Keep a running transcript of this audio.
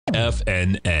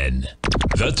TFNN,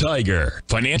 the Tiger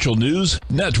Financial News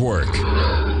Network.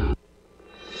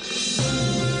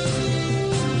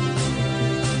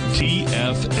 TFNN,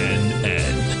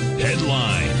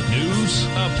 headline news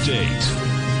update.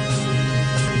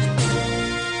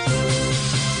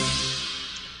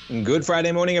 Good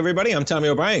Friday morning, everybody. I'm Tommy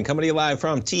O'Brien, coming to you live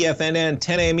from TFNN,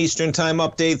 10 a.m. Eastern Time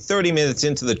update, 30 minutes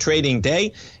into the trading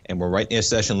day. And we're right near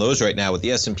session lows right now with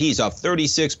the S&Ps off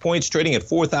 36 points, trading at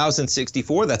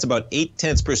 4,064. That's about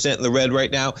 0.8% in the red right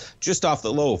now, just off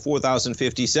the low of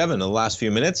 4,057 in the last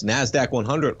few minutes. NASDAQ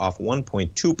 100 off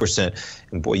 1.2%.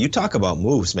 And boy, you talk about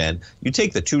moves, man. You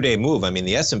take the two-day move. I mean,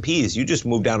 the S&Ps, you just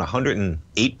moved down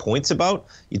 108 points about.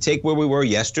 You take where we were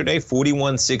yesterday,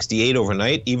 41.68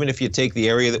 overnight. Even if you take the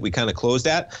area that we kind of closed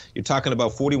at, you're talking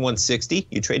about 41.60.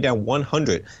 You trade down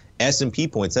 100 S&P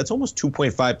points. That's almost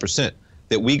 2.5%.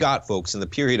 that we got, folks, in the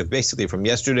period of basically from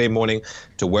yesterday morning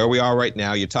to where we are right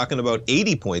now. You're talking about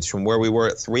 80 points from where we were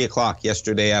at 3 o'clock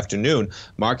yesterday afternoon.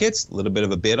 Markets, a little bit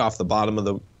of a bid off the bottom of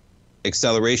the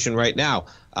acceleration right now.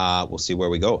 We'll see where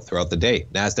we go throughout the day.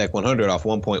 NASDAQ 100 off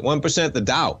 1.1%. The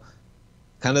Dow,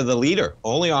 kind of the leader,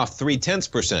 only off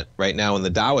 0.3% right now in the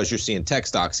Dow as you're seeing tech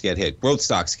stocks get hit, growth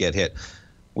stocks get hit.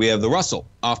 We have the Russell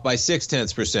off by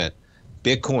 0.6%.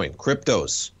 Bitcoin,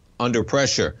 cryptos, under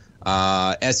pressure.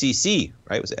 SEC,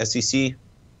 right? It was SEC,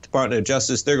 Department of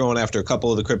Justice. They're going after a couple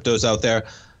of the cryptos out there.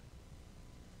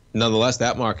 Nonetheless,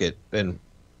 that market been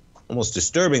almost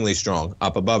disturbingly strong,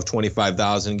 up above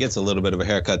 25,000. Gets a little bit of a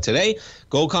haircut today.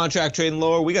 Gold contract trading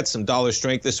lower. We got some dollar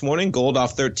strength this morning. Gold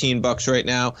off $13 right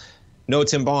now.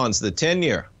 Notes and bonds, the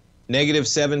 10-year.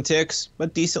 -7 ticks,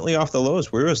 but decently off the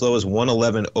lows. We're as low as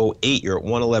 111.08. You're at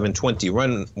 111.20.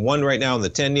 Run one right now in the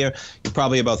 10-year. You're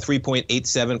probably about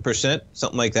 3.87%,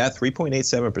 something like that.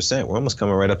 3.87%. We're almost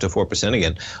coming right up to 4%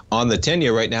 again. On the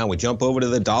 10-year right now, we jump over to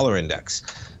the dollar index.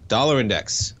 Dollar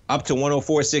index up to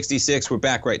 104.66. We're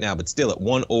back right now, but still at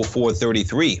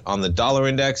 104.33 on the dollar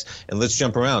index. And let's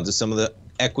jump around to some of the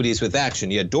equities with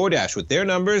action. You had DoorDash with their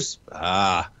numbers.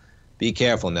 Be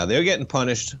careful. Now, they're getting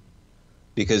punished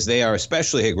because they are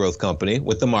especially a growth company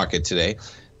with the market today.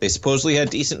 They supposedly had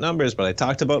decent numbers, but I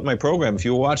talked about in my program, if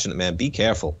you were watching it, man, be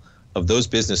careful of those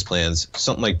business plans.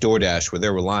 Something like DoorDash, where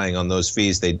they're relying on those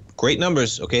fees. Great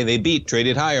numbers, okay, they beat,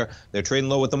 traded higher. They're trading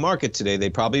low with the market today.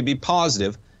 They'd probably be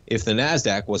positive if the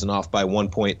NASDAQ wasn't off by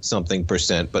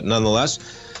 1-point-something%. But nonetheless,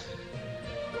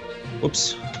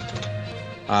 whoops.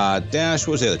 What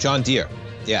was the other? John Deere.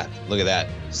 Yeah, look at that.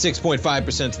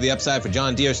 6.5% to the upside for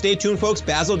John Deere. Stay tuned, folks.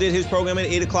 Basil did his program at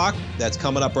 8 o'clock. That's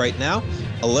coming up right now.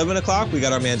 11 o'clock, we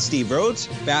got our man Steve Rhodes.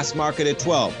 Fast Market at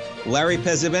 12. Larry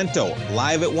Pesavento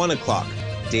live at 1 o'clock.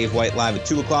 Dave White live at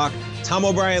 2 o'clock. Tom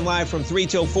O'Brien live from 3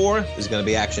 till 4. There's going to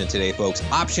be action today, folks.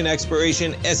 Option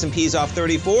expiration, S&P's off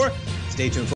 34. Stay tuned, folks.